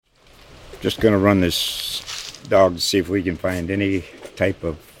Just going to run this dog to see if we can find any type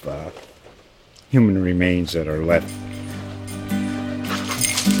of human remains that are left.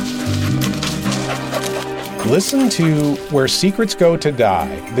 Listen to Where Secrets Go to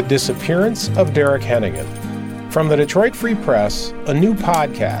Die, The Disappearance of Derek Hennigan. From the Detroit Free Press, a new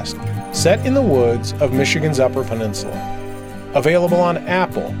podcast set in the woods of Michigan's Upper Peninsula. Available on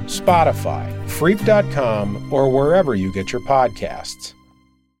Apple, Spotify, Freep.com, or wherever you get your podcasts.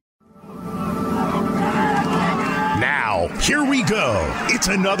 Now, here we go. It's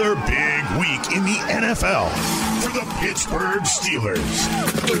another big week in the NFL for the Pittsburgh Steelers.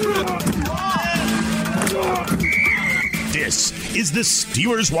 This is the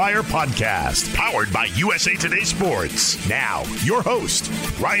Steelers Wire podcast, powered by USA Today Sports. Now, your host,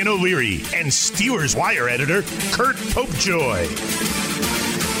 Ryan O'Leary, and Steelers Wire editor, Curt Popejoy.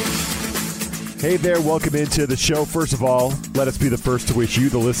 Hey there, welcome into the show. First of all, let us be the first to wish you,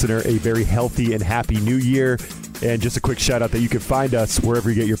 the listener, a very healthy and happy new year. And just a quick shout out that you can find us wherever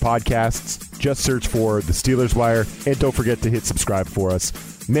you get your podcasts. Just search for the Steelers Wire, and don't forget to hit subscribe for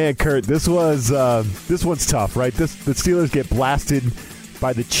us. Man, Curt, this one's tough, right? The Steelers get blasted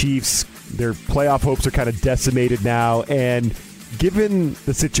by the Chiefs. Their playoff hopes are kind of decimated now, and given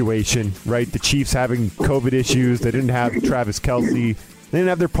the situation, right, the Chiefs having COVID issues, they didn't have Travis Kelce, they didn't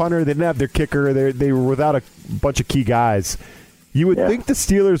have their punter, they didn't have their kicker, they were without a bunch of key guys. You would think the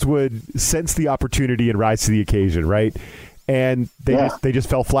Steelers would sense the opportunity and rise to the occasion, right? And they just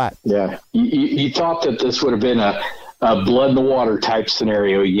fell flat. Yeah, you thought that this would have been a blood in the water type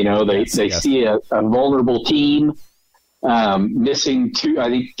scenario. You know, they see a vulnerable team missing two. I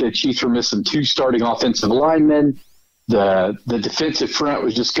think the Chiefs were missing two starting offensive linemen. The defensive front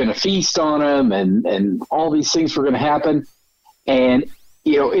was just going to feast on them, and all these things were going to happen. And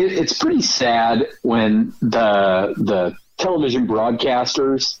you know, it's pretty sad when the television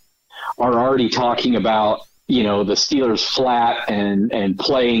broadcasters are already talking about, you know, the Steelers flat and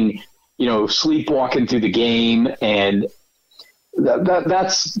playing, you know, sleepwalking through the game. And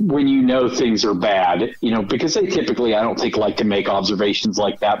that's when you know things are bad, you know, because they typically, I don't think, like to make observations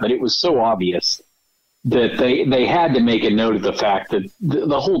like that. But it was so obvious that they had to make a note of the fact that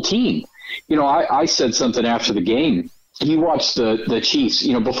the whole team, you know, I said something after the game. You watch the Chiefs,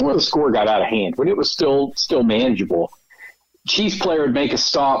 you know, before the score got out of hand, when it was still manageable, Chiefs player would make a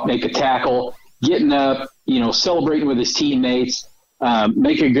stop, make a tackle, getting up, you know, celebrating with his teammates,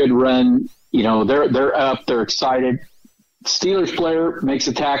 make a good run. You know, they're up, they're excited. Steelers player makes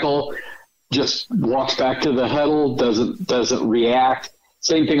a tackle, just walks back to the huddle, doesn't react.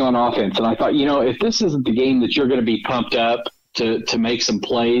 Same thing on offense. And I thought, you know, if this isn't the game that you're going to be pumped up to make some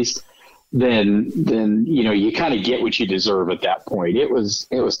plays, then you know, you kind of get what you deserve at that point. It was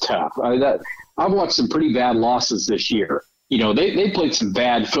tough. I've watched some pretty bad losses this year. You know, they played some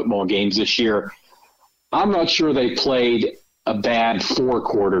bad football games this year. I'm not sure they played a bad 4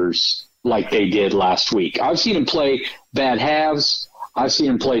 quarters like they did last week. I've seen them play bad halves. I've seen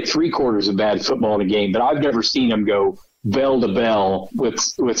them play 3 quarters of bad football in a game, but I've never seen them go bell to bell with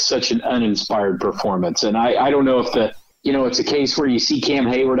such an uninspired performance. And I don't know if it's a case where you see Cam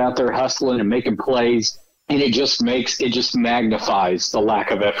Hayward out there hustling and making plays, and it just magnifies the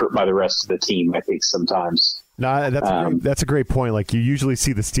lack of effort by the rest of the team, I think, sometimes. No, that's a great point. Like, you usually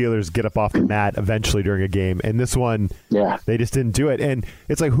see the Steelers get up off the mat eventually during a game, and this one, they just didn't do it. And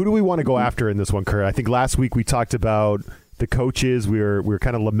it's like, who do we want to go after in this one, Curt? I think last week we talked about the coaches. We were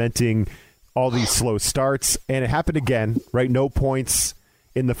kind of lamenting all these slow starts, and it happened again, right? No points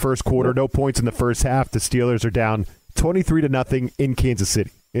in the first quarter, no points in the first half. The Steelers are down 23-0 in Kansas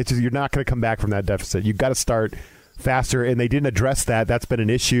City. It's just, you're not going to come back from that deficit. You've got to start faster, and they didn't address that. That's been an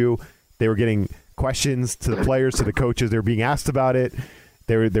issue. They were getting questions to the players, to the coaches. They were being asked about it.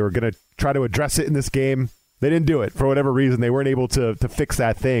 They were going to try to address it in this game. They didn't do it for whatever reason. They weren't able to fix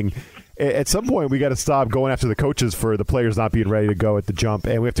that thing. At some point, we got to stop going after the coaches for the players not being ready to go at the jump,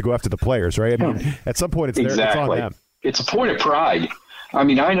 and we have to go after the players, right? I mean, at some point, it's on them. It's a point of pride. I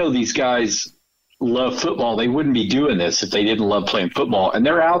mean, I know these guys love football. They wouldn't be doing this if they didn't love playing football, and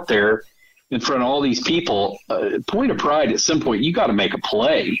they're out there in front of all these people. Point of pride. At some point, you got to make a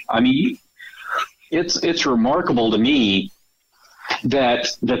play. I mean, it's remarkable to me that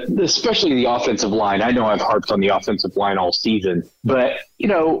especially the offensive line. I know I've harped on the offensive line all season, but you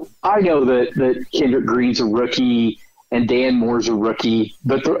know, I know that Kendrick Green's a rookie and Dan Moore's a rookie,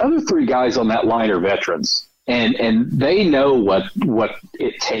 but the other 3 guys on that line are veterans, and they know what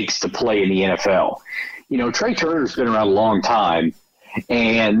it takes to play in the NFL. You know, Trey Turner's been around a long time,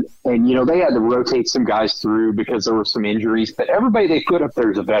 and you know, they had to rotate some guys through because there were some injuries, but everybody they put up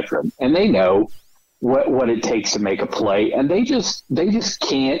there is a veteran, and they know what it takes to make a play, and they just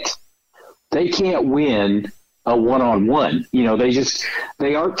can't they can't win a one-on-one. You know,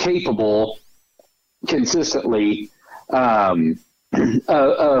 they aren't capable consistently of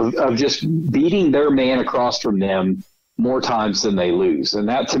just beating their man across from them more times than they lose. And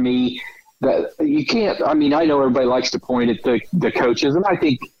that, to me, that you can't. I mean, I know everybody likes to point at the coaches, and I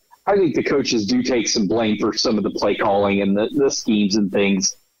think the coaches do take some blame for some of the play calling and the schemes and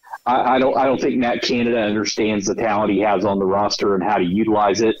things. I don't think Matt Canada understands the talent he has on the roster and how to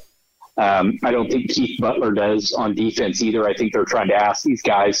utilize it. I don't think Keith Butler does on defense either. I think they're trying to ask these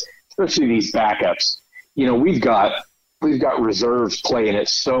guys, especially these backups. You know, we've got reserves playing at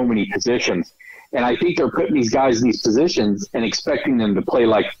so many positions, and I think they're putting these guys in these positions and expecting them to play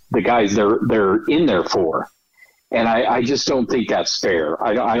like the guys they're in there for. And I just don't think that's fair.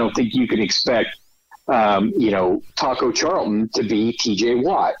 I don't think you can expect, Taco Charlton to be TJ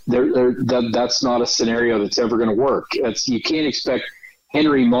Watt. That's not a scenario that's ever going to work. You can't expect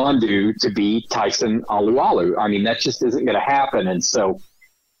Henry Mondu to be Tyson Alualu. I mean, that just isn't going to happen. And so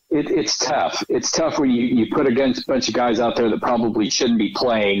it's tough. It's tough when you put against a bunch of guys out there that probably shouldn't be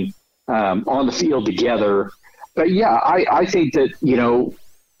playing on the field together. But yeah, I think that, you know,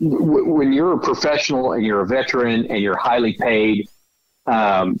 when you're a professional and you're a veteran and you're highly paid,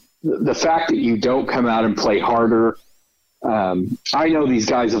 the fact that you don't come out and play harder, I know these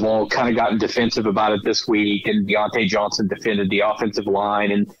guys have all kind of gotten defensive about it this week, and Deontay Johnson defended the offensive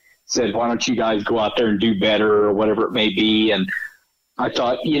line and said, why don't you guys go out there and do better or whatever it may be. And I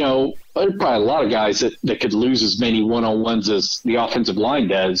thought, you know, there's probably a lot of guys that could lose as many one-on-ones as the offensive line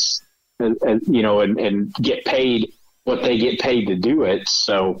does, and get paid what they get paid to do it.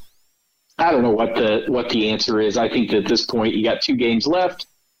 So I don't know what the answer is. I think that at this point you got 2 games left.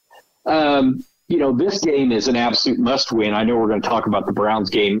 This game is an absolute must win. I know we're going to talk about the Browns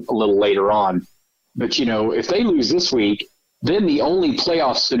game a little later on, but if they lose this week, then the only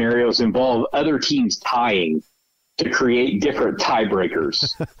playoff scenarios involve other teams tying to create different tiebreakers.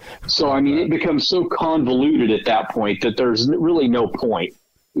 So, I mean, it becomes so convoluted at that point that there's really no point.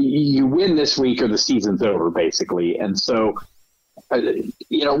 You win this week or the season's over, basically. And so,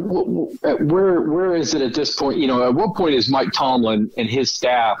 where is it at this point? At what point is Mike Tomlin and his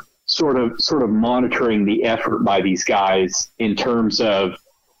staff sort of monitoring the effort by these guys in terms of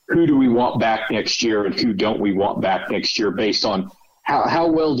who do we want back next year and who don't we want back next year, based on how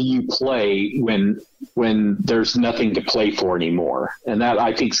well do you play when there's nothing to play for anymore? And that,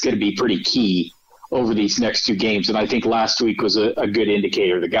 I think, is going to be pretty key over these next 2 games. And I think last week was a good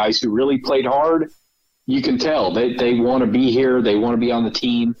indicator. The guys who really played hard, you can tell they want to be here. They want to be on the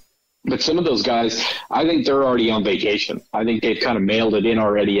team. But some of those guys, I think they're already on vacation. I think they've kind of mailed it in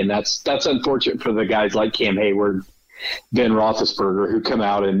already. And that's unfortunate for the guys like Cam Hayward, Ben Roethlisberger, who come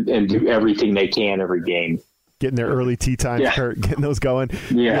out and do everything they can every game. Getting their early tee times, Curt, getting those going.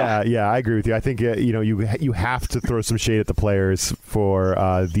 Yeah, I agree with you. I think you have to throw some shade at the players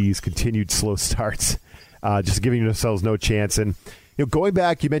for these continued slow starts, just giving themselves no chance. And going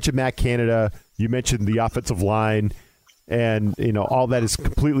back, you mentioned Matt Canada, you mentioned the offensive line, and all that is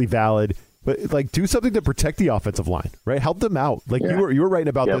completely valid. But do something to protect the offensive line, right? Help them out. You were writing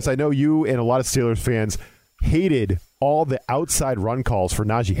about this. I know you and a lot of Steelers fans hated all the outside run calls for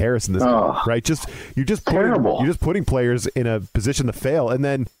Najee Harris in this game, right? You're just putting players in a position to fail. And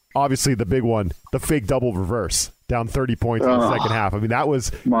then obviously the big one, the fake double reverse, down 30 points in the second half. I mean, that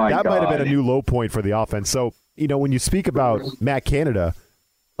might have been a new low point for the offense. So, when you speak about Matt Canada,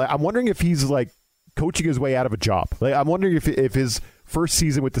 I'm wondering if he's coaching his way out of a job. I'm wondering if his first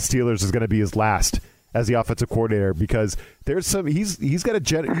season with the Steelers is going to be his last as the offensive coordinator, because there's he's got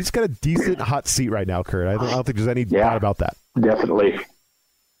a decent hot seat right now, Curt. I don't think there's any doubt about that. Definitely.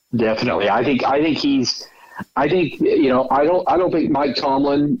 I think I don't think Mike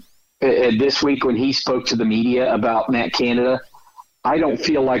Tomlin this week, when he spoke to the media about Matt Canada, I don't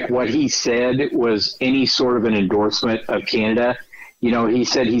feel like what he said was any sort of an endorsement of Canada. He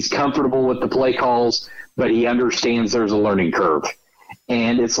said he's comfortable with the play calls, but he understands there's a learning curve.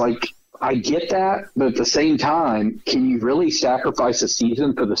 And it's I get that, but at the same time, can you really sacrifice a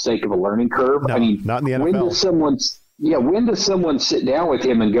season for the sake of a learning curve? No, not in the NFL. When does someone sit down with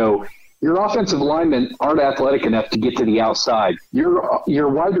him and go, your offensive linemen aren't athletic enough to get to the outside. Your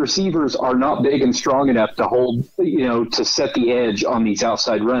wide receivers are not big and strong enough to hold, to set the edge on these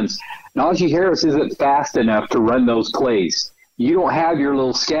outside runs. Najee Harris isn't fast enough to run those plays. You don't have your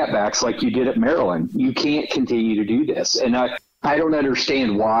little scat backs like you did at Maryland. You can't continue to do this. And I don't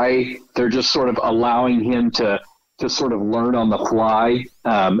understand why they're just sort of allowing him to sort of learn on the fly,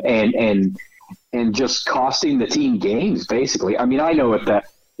 and just costing the team games, basically. I mean, I know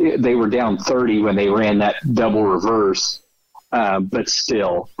they were down 30 when they ran that double reverse. But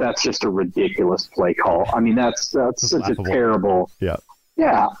still, that's just a ridiculous play call. I mean, that's such laughable. A terrible. Yeah.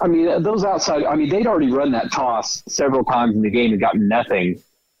 Yeah. I mean, those outside, they'd already run that toss several times in the game and gotten nothing.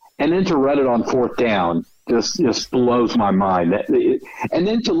 And then to run it on fourth down just blows my mind. And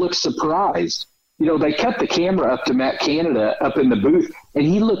then to look surprised. They kept the camera up to Matt Canada up in the booth, and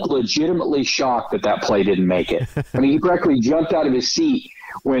he looked legitimately shocked that play didn't make it. He practically jumped out of his seat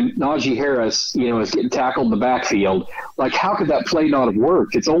when Najee Harris, is getting tackled in the backfield. Like, how could that play not have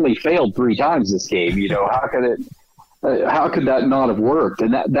worked? It's only failed 3 times this game. How could that not have worked?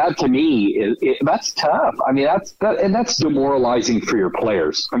 And that to me that's tough. And that's demoralizing for your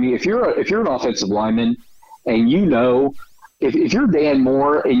players. If you're an offensive lineman and if you're Dan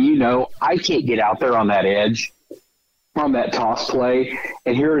Moore and I can't get out there on that edge on that toss play,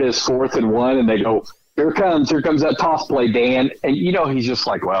 and here it is 4th and 1, and they go, here comes that toss play, Dan, and he's just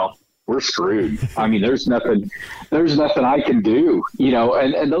like, well, we're screwed. There's nothing I can do,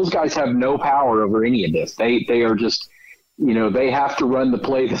 and those guys have no power over any of this. They are just, they have to run the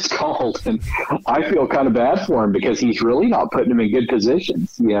play that's called, and I feel kind of bad for him because he's really not putting them in good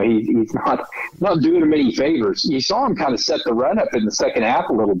positions. He's not doing them any favors. You saw him kind of set the run up in the second half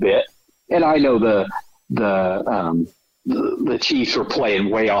a little bit, and I know the Chiefs were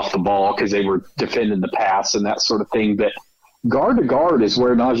playing way off the ball because they were defending the pass and that sort of thing. But guard to guard is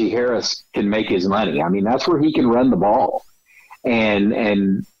where Najee Harris can make his money. That's where he can run the ball,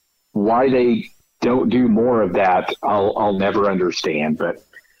 and why they don't do more of that, I'll never understand. But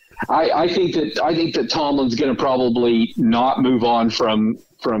I think that Tomlin's going to probably not move on from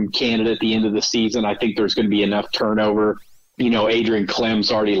Canada at the end of the season. I think there's going to be enough turnover. Adrian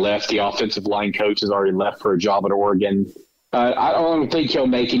Clem's already left. The offensive line coach has already left for a job at Oregon. I don't think he'll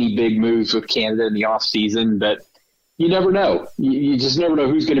make any big moves with Canada in the offseason, but you never know. You just never know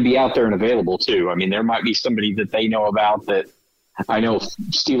who's going to be out there and available too. There might be somebody that they know about that. I know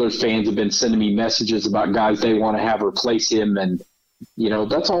Steelers fans have been sending me messages about guys they want to have replace him, and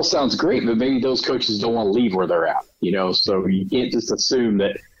that's all sounds great, but maybe those coaches don't want to leave where they're at. So you can't just assume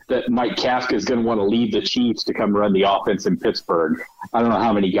that Mike Kafka is going to want to leave the Chiefs to come run the offense in Pittsburgh. I don't know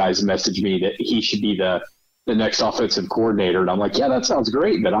how many guys messaged me that he should be the next offensive coordinator, and I'm like, yeah, that sounds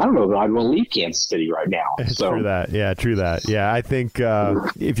great, but I don't know that I'd want to leave Kansas City right now. True that. Yeah, I think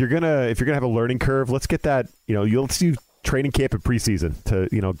if you're gonna have a learning curve, let's get that. Let's do training camp and preseason to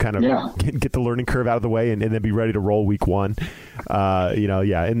kind of get the learning curve out of the way and then be ready to roll week 1.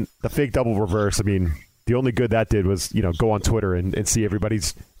 And the fake double reverse. The only good that did was go on Twitter and see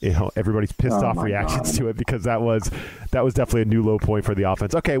everybody's pissed off reactions to it, because that was definitely a new low point for the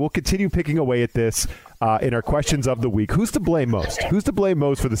offense. Okay, we'll continue picking away at this in our questions of the week. Who's to blame most? Who's to blame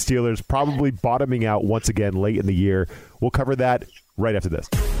most for the Steelers probably bottoming out once again late in the year? We'll cover that right after this.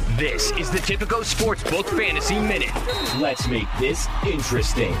 This is the Tipico Sportsbook Fantasy Minute. Let's make this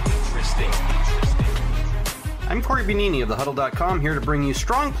interesting. I'm Corey Bonini of thehuddle.com, here to bring you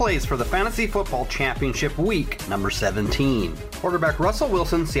strong plays for the Fantasy Football Championship Week, number 17. Quarterback Russell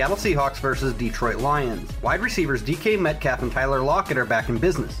Wilson, Seattle Seahawks versus Detroit Lions. Wide receivers DK Metcalf and Tyler Lockett are back in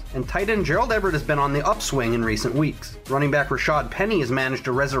business, and tight end Gerald Everett has been on the upswing in recent weeks. Running back Rashad Penny has managed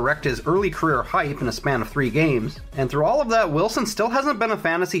to resurrect his early career hype in a span of 3 games, and through all of that, Wilson still hasn't been a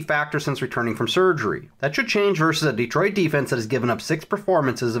fantasy factor since returning from surgery. That should change versus a Detroit defense that has given up 6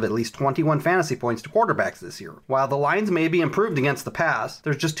 performances of at least 21 fantasy points to quarterbacks this year. While the Lions may be improved against the pass,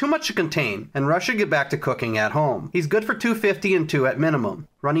 there's just too much to contain, and Rush should get back to cooking at home. He's good for 250 and 2 at minimum.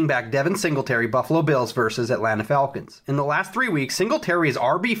 Running back Devin Singletary, Buffalo Bills versus Atlanta Falcons. In the last 3 weeks, Singletary is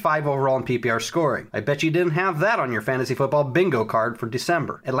RB5 overall in PPR scoring. I bet you didn't have that on your fantasy football bingo card for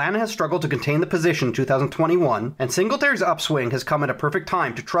December. Atlanta has struggled to contain the position in 2021, and Singletary's upswing has come at a perfect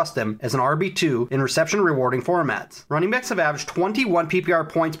time to trust him as an RB2 in reception rewarding formats. Running backs have averaged 21 PPR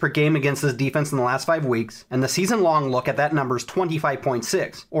points per game against this defense in the last 5 weeks, and the season-long look at that number is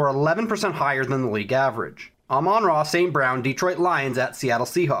 25.6, or 11% higher than the league average. Amon-Ra, St. Brown, Detroit Lions at Seattle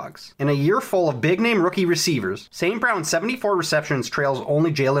Seahawks. In a year full of big-name rookie receivers, St. Brown's 74 receptions trails only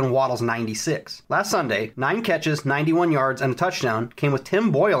Jalen Waddle's 96. Last Sunday, 9 catches, 91 yards, and a touchdown came with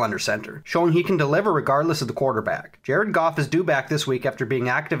Tim Boyle under center, showing he can deliver regardless of the quarterback. Jared Goff is due back this week after being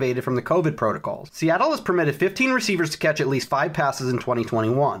activated from the COVID protocols. Seattle has permitted 15 receivers to catch at least 5 passes in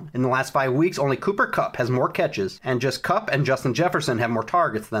 2021. In the last 5 weeks, only Cooper Kupp has more catches, and just Kupp and Justin Jefferson have more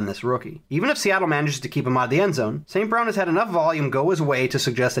targets than this rookie. Even if Seattle manages to keep him out of the end zone, St. Brown has had enough volume go his way to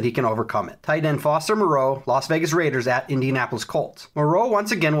suggest that he can overcome it. Tight end Foster Moreau, Las Vegas Raiders at Indianapolis Colts. Moreau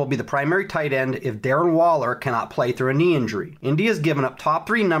once again will be the primary tight end if Darren Waller cannot play through a knee injury. Indy has given up top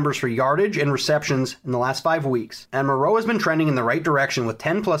 3 numbers for yardage and receptions in the last 5 weeks, and Moreau has been trending in the right direction with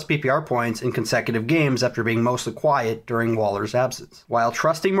 10-plus PPR points in consecutive games after being mostly quiet during Waller's absence. While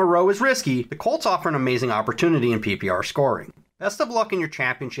trusting Moreau is risky, the Colts offer an amazing opportunity in PPR scoring. Best of luck in your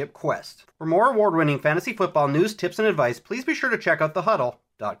championship quest. For more award-winning fantasy football news, tips, and advice, please be sure to check out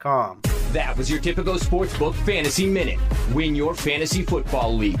thehuddle.com. That was your Typico Sportsbook Fantasy Minute. Win your fantasy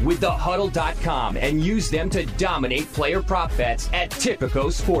football league with thehuddle.com and use them to dominate player prop bets at Typico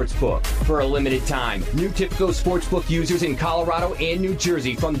Sportsbook. For a limited time, new Typico Sportsbook users in Colorado and New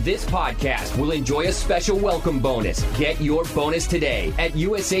Jersey from this podcast will enjoy a special welcome bonus. Get your bonus today at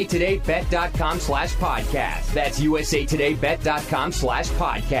usatodaybet.com/podcast. That's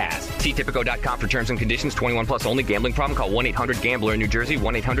usatodaybet.com/podcast. See Typico.com for terms and conditions. 21 plus only. Gambling problem? Call 1-800-GAMBLER in New Jersey.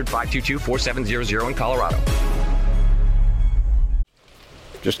 1-800-522-4700 in Colorado.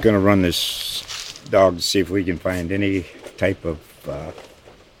 Just going to run this dog to see if we can find any type of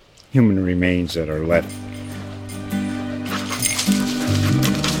human remains that are left.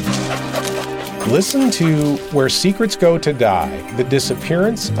 Listen to Where Secrets Go to Die, The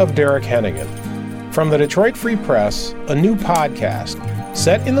Disappearance of Derek Hennigan. From the Detroit Free Press, a new podcast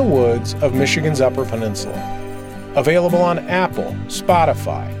set in the woods of Michigan's Upper Peninsula. Available on Apple,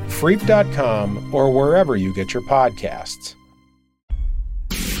 Spotify, Freep.com, or wherever you get your podcasts.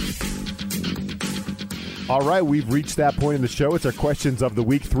 All right, we've reached that point in the show. It's our questions of the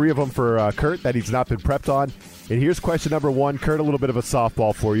week. 3 of them for Curt that he's not been prepped on. And here's question number 1. Curt, a little bit of a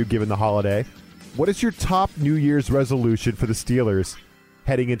softball for you, given the holiday. What is your top New Year's resolution for the Steelers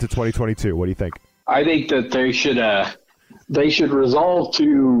heading into 2022? What do you think? I think that they should resolve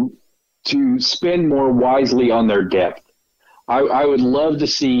to spend more wisely on their depth. I would love to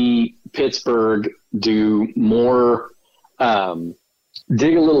see Pittsburgh do more,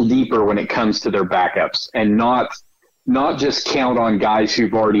 dig a little deeper when it comes to their backups, and not just count on guys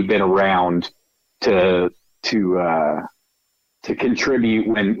who've already been around to contribute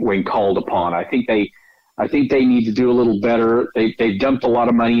when called upon. I think they need to do a little better. They dumped a lot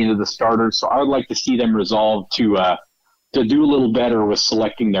of money into the starters, so I would like to see them resolve to do a little better with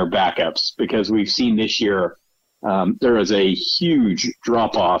selecting their backups, because we've seen this year there is a huge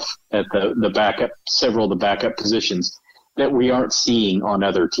drop-off at the backup, several of the backup positions that we aren't seeing on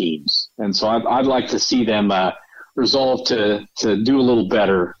other teams. And so I'd like to see them resolve to do a little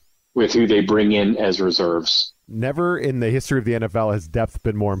better with who they bring in as reserves. Never in the history of the NFL has depth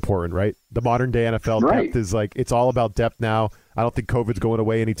been more important, right? The modern-day NFL depth is it's all about depth now. I don't think COVID's going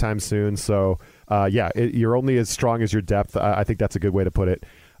away anytime soon. So, you're only as strong as your depth. I think that's a good way to put it.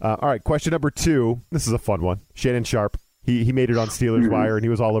 All right, question number 2. This is a fun one. Shannon Sharp, he made it on Steelers Wire, and he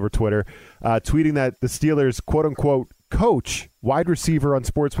was all over Twitter, tweeting that the Steelers, quote-unquote, coach wide receiver on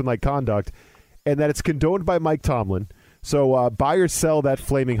sportsmanlike conduct, and that it's condoned by Mike Tomlin. So buy or sell that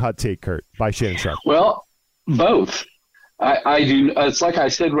flaming hot take, Curt, by Shannon Sharp. Well, both. I do. It's like I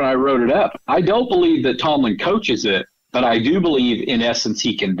said when I wrote it up. I don't believe that Tomlin coaches it, but I do believe in essence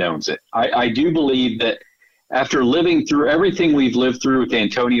he condones it. I do believe that after living through everything we've lived through with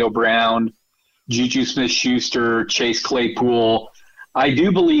Antonio Brown, Juju Smith-Schuster, Chase Claypool, I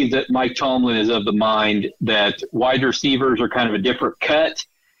do believe that Mike Tomlin is of the mind that wide receivers are kind of a different cut,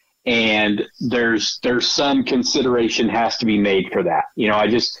 and there's some consideration has to be made for that.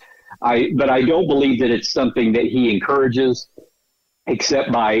 But I don't believe that it's something that he encourages,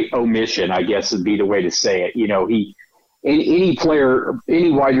 except by omission, I guess would be the way to say it. Any player,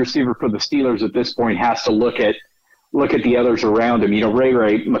 any wide receiver for the Steelers at this point has to look at the others around him.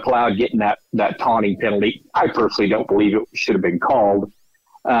 Ray McLeod getting that taunting penalty, I personally don't believe it should have been called.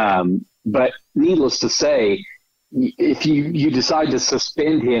 But needless to say, if you decide to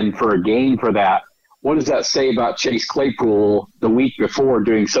suspend him for a game for that, what does that say about Chase Claypool the week before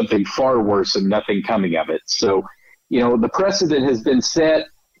doing something far worse and nothing coming of it? So, the precedent has been set.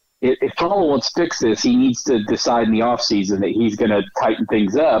 If Tomlin wants to fix this, he needs to decide in the offseason that he's going to tighten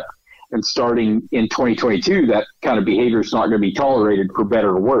things up. And starting in 2022, that kind of behavior is not going to be tolerated for better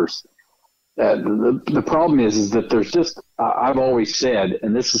or worse. The problem is that there's just I've always said,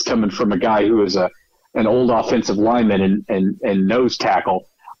 and this is coming from a guy who is an old offensive lineman and nose tackle,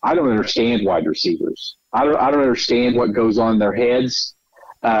 I don't understand wide receivers. I don't understand what goes on in their heads.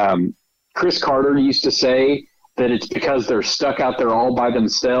 Chris Carter used to say that it's because they're stuck out there all by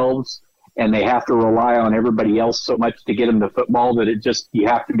themselves and they have to rely on everybody else so much to get them the football that you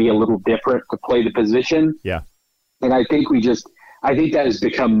have to be a little different to play the position. Yeah. And I think we I think that has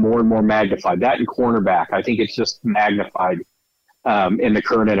become more and more magnified. That and cornerback, I think it's just magnified in the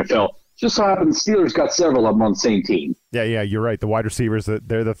current NFL. Just so happens the Steelers got several of them on the same team. Yeah, you're right. The wide receivers,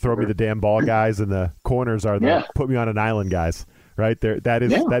 they're the throw me the damn ball guys, and the corners are the put me on an island guys, right?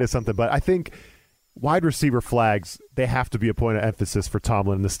 That is something. But I think wide receiver flags, they have to be a point of emphasis for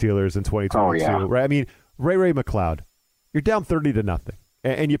Tomlin and the Steelers in 2022, right? I mean, Ray McLeod, you're down 30-0,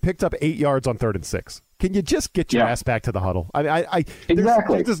 and you picked up 8 yards on 3rd and 6. Can you just get your ass back to the huddle?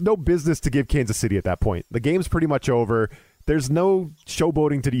 Exactly. There's no business to give Kansas City at that point. The game's pretty much over. There's no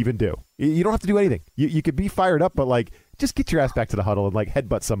showboating to even do. You don't have to do anything. You could be fired up, but like, just get your ass back to the huddle and like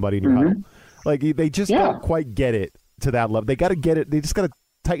headbutt somebody in your huddle. Like they just don't quite get it to that level. They got to get it. They just got to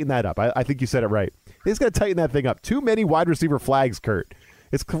tighten that up. I think you said it right. They just got to tighten that thing up. Too many wide receiver flags, Curt.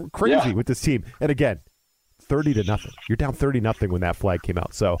 It's crazy with this team. And again, 30-0. You're down 30-0 when that flag came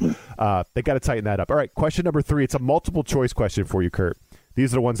out. So they got to tighten that up. All right, question number 3. It's a multiple choice question for you, Curt.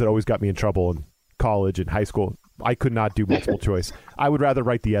 These are the ones that always got me in trouble in college and high school. I could not do multiple choice. I would rather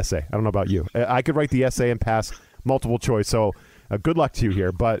write the essay. I don't know about you. I could write the essay and pass multiple choice. So good luck to you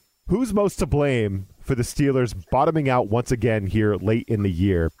here. But who's most to blame for the Steelers bottoming out once again here late in the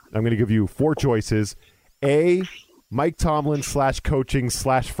year? I'm going to give you 4 choices. A, Mike Tomlin /coaching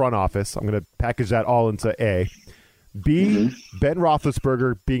 /front office. I'm going to package that all into A. B, Ben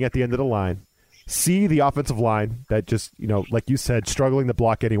Roethlisberger being at the end of the line. C, the offensive line that just, like you said, struggling to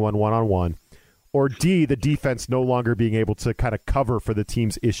block anyone one-on-one. Or D, the defense no longer being able to kind of cover for the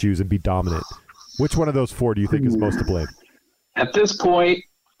team's issues and be dominant. Which one of those 4 do you think is most to blame? At this point,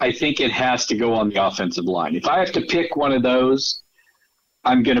 I think it has to go on the offensive line. If I have to pick one of those,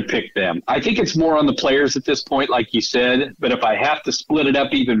 I'm going to pick them. I think it's more on the players at this point, like you said, but if I have to split it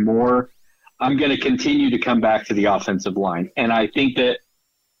up even more, I'm going to continue to come back to the offensive line. And I think that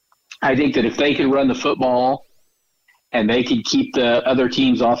if they can run the football and they could keep the other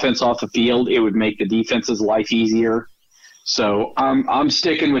team's offense off the field, it would make the defense's life easier. So I'm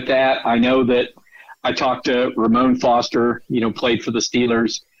sticking with that. I know that I talked to Ramon Foster, played for the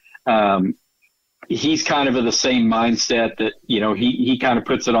Steelers. He's kind of the same mindset that, he kind of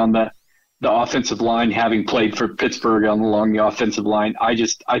puts it on the offensive line, having played for Pittsburgh along the offensive line. I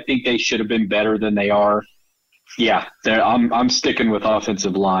think they should have been better than they are. Yeah, I'm sticking with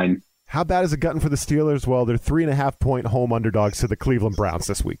offensive line. How bad is it gotten for the Steelers? Well, they're 3.5-point home underdogs to the Cleveland Browns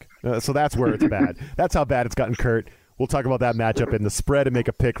this week. So that's where it's bad. That's how bad it's gotten, Curt. We'll talk about that matchup in the spread and make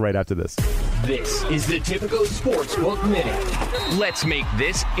a pick right after this. This is the Typico Sportsbook Minute. Let's make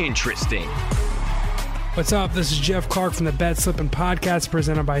this interesting. What's up? This is Jeff Clark from the Bet Slippin' Podcast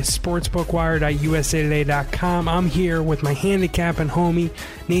presented by SportsbookWire.usatoday.com. I'm here with my handicapping homie,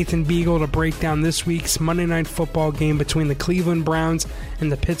 Nathan Beagle, to break down this week's Monday Night Football game between the Cleveland Browns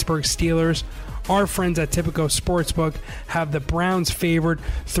and the Pittsburgh Steelers. Our friends at Typico Sportsbook have the Browns favored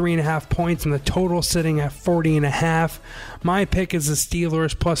 3.5 points and the total sitting at 40.5. My pick is the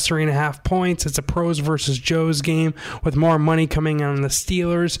Steelers plus 3.5 points. It's a pros versus Joes game with more money coming on the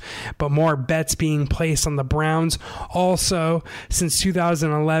Steelers, but more bets being placed on the Browns. Also, since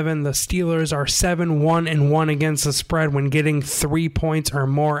 2011, the Steelers are 7-1-1 against the spread when getting 3 points or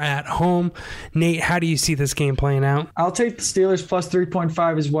more at home. Nate, how do you see this game playing out? I'll take the Steelers plus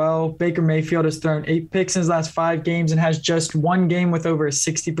 3.5 as well. Baker Mayfield has thrown 8 picks in his last 5 games and has just 1 game with over a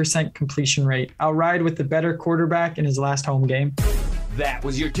 60% completion rate. I'll ride with the better quarterback in his last home game. That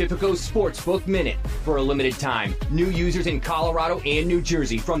was your Typico Sportsbook Minute. For a limited time, new users in Colorado and New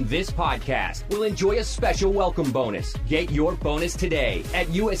Jersey from this podcast will enjoy a special welcome bonus. Get your bonus today at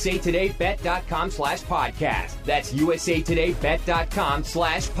usatodaybet.com/podcast. That's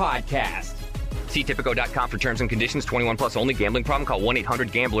usatodaybet.com/podcast. See Typico.com for terms and conditions. 21 plus only. Gambling problem? Call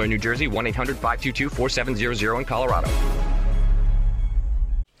 1-800-GAMBLER in New Jersey. 1-800-522-4700 in Colorado.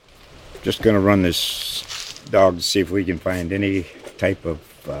 Just going to run this dog to see if we can find any type of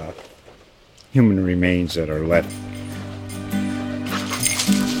human remains that are left.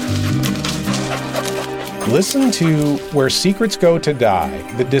 Listen to Where Secrets Go to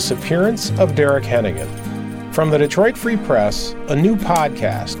Die, The Disappearance of Derek Hennigan. From the Detroit Free Press, a new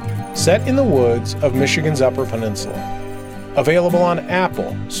podcast set in the woods of Michigan's Upper Peninsula. Available on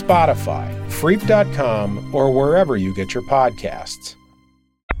Apple, Spotify, Freep.com, or wherever you get your podcasts.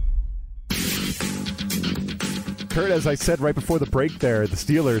 Curt, as I said right before the break there, the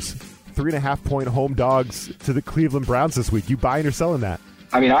Steelers, 3.5-point home dogs to the Cleveland Browns this week. You buying or selling that?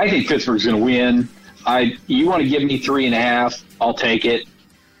 I mean, I think Pittsburgh's going to win. You want to give me 3.5, I'll take it.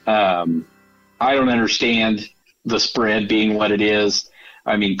 I don't understand the spread being what it is.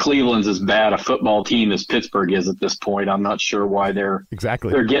 I mean, Cleveland's as bad a football team as Pittsburgh is at this point. I'm not sure why they're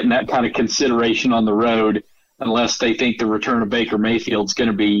getting that kind of consideration on the road. unless they think the return of Baker Mayfield's going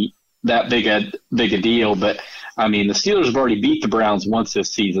to be that big a deal. But I mean, the Steelers have already beat the Browns once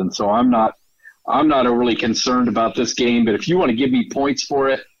this season, so I'm not overly concerned about this game. But if you want to give me points for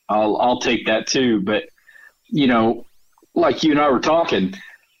it, I'll take that too. But like you and I were talking,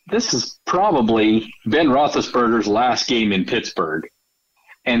 this is probably Ben Roethlisberger's last game in Pittsburgh.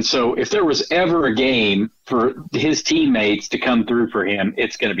 And so if there was ever a game for his teammates to come through for him,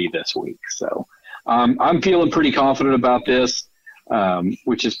 it's going to be this week. So I'm feeling pretty confident about this,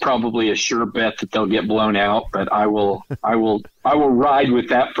 which is probably a sure bet that they'll get blown out. But I will ride with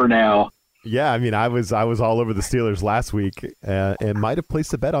that for now. Yeah, I mean, I was all over the Steelers last week and might have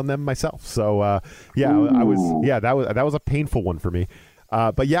placed a bet on them myself. So that was a painful one for me.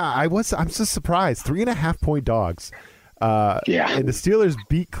 But yeah, I'm just surprised. 3.5-point dogs. And the Steelers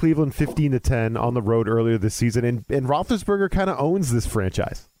beat Cleveland 15-10 on the road earlier this season, and Roethlisberger kind of owns this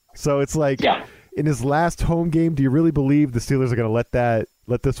franchise. So it's like, in his last home game, do you really believe the Steelers are going to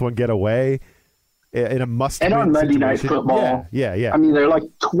let this one get away in a must-win And on Monday situation? Night Football, yeah. I mean, they're like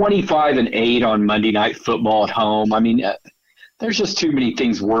 25-8 on Monday Night Football at home. I mean, there's just too many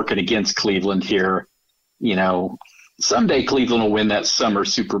things working against Cleveland here. Someday Cleveland will win that summer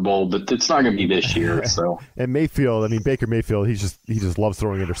Super Bowl, but it's not going to be this year. So and Mayfield, I mean, Baker Mayfield, he just loves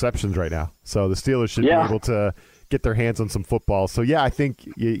throwing interceptions right now. So the Steelers should be able to get their hands on some football. So yeah, I think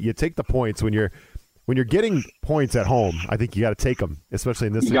you take the points when you're getting points at home. I think you got to take them, especially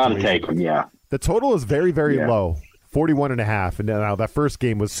in this situation. You got to take them, yeah. The total is very, very low, 41.5, and now that first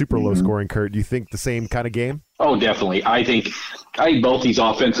game was super low scoring. Curt, do you think the same kind of game? Oh, definitely. I think both these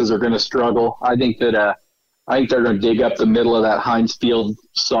offenses are going to struggle. I think they're going to dig up the middle of that Heinz Field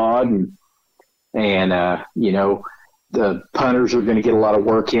sod, and the punters are going to get a lot of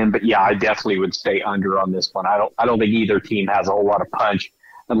work in. But yeah, I definitely would stay under on this one. I don't think either team has a whole lot of punch,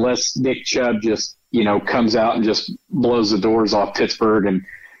 unless Nick Chubb just comes out and just blows the doors off Pittsburgh and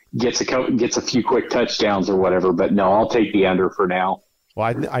gets a few quick touchdowns or whatever. But no, I'll take the under for now.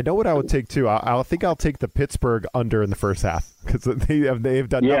 Well, I know what I would take too. I think I'll take the Pittsburgh under in the first half because they've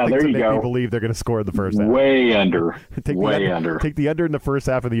done nothing to make me believe they're going to score in the first half. Way under. Under. Take the under in the first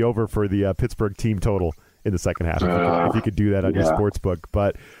half and the over for the Pittsburgh team total in the second half. If you could do that on your sports book.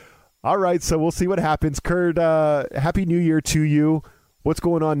 But all right, so we'll see what happens. Curt, Happy New Year to you. What's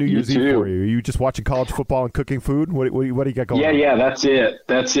going on New Year's Eve for you? Are you just watching college football and cooking food? What do you got going on? Yeah, that's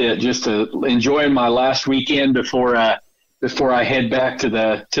it. Just enjoying my last weekend before I head back to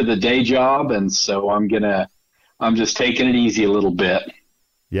the day job, and so I'm just taking it easy a little bit.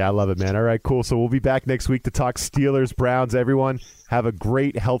 Yeah, I love it, man. All right, cool. So we'll be back next week to talk Steelers, Browns. Everyone, have a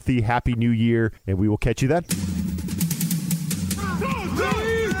great, healthy, happy New Year, and we will catch you then.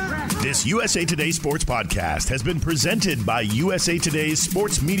 This USA Today Sports Podcast has been presented by USA Today's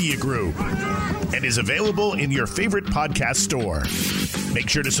Sports Media Group and is available in your favorite podcast store. Make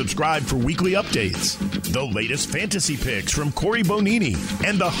sure to subscribe for weekly updates, the latest fantasy picks from Corey Bonini,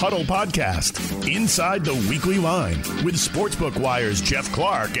 and the Huddle Podcast, Inside the Weekly Line, with Sportsbook Wire's Jeff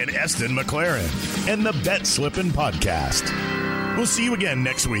Clark and Eston McLaren, and the Bet Slippin' Podcast. We'll see you again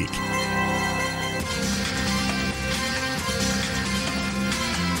next week.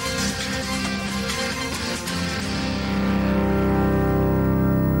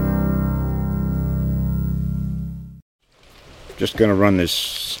 Just going to run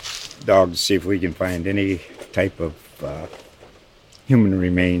this dog to see if we can find any type of human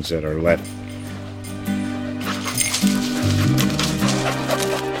remains that are left.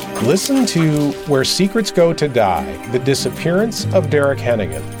 Listen to Where Secrets Go to Die, The Disappearance of Derek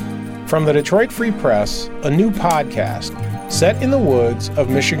Hennigan. From the Detroit Free Press, a new podcast set in the woods of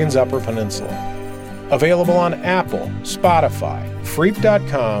Michigan's Upper Peninsula. Available on Apple, Spotify,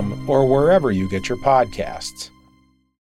 Freep.com, or wherever you get your podcasts.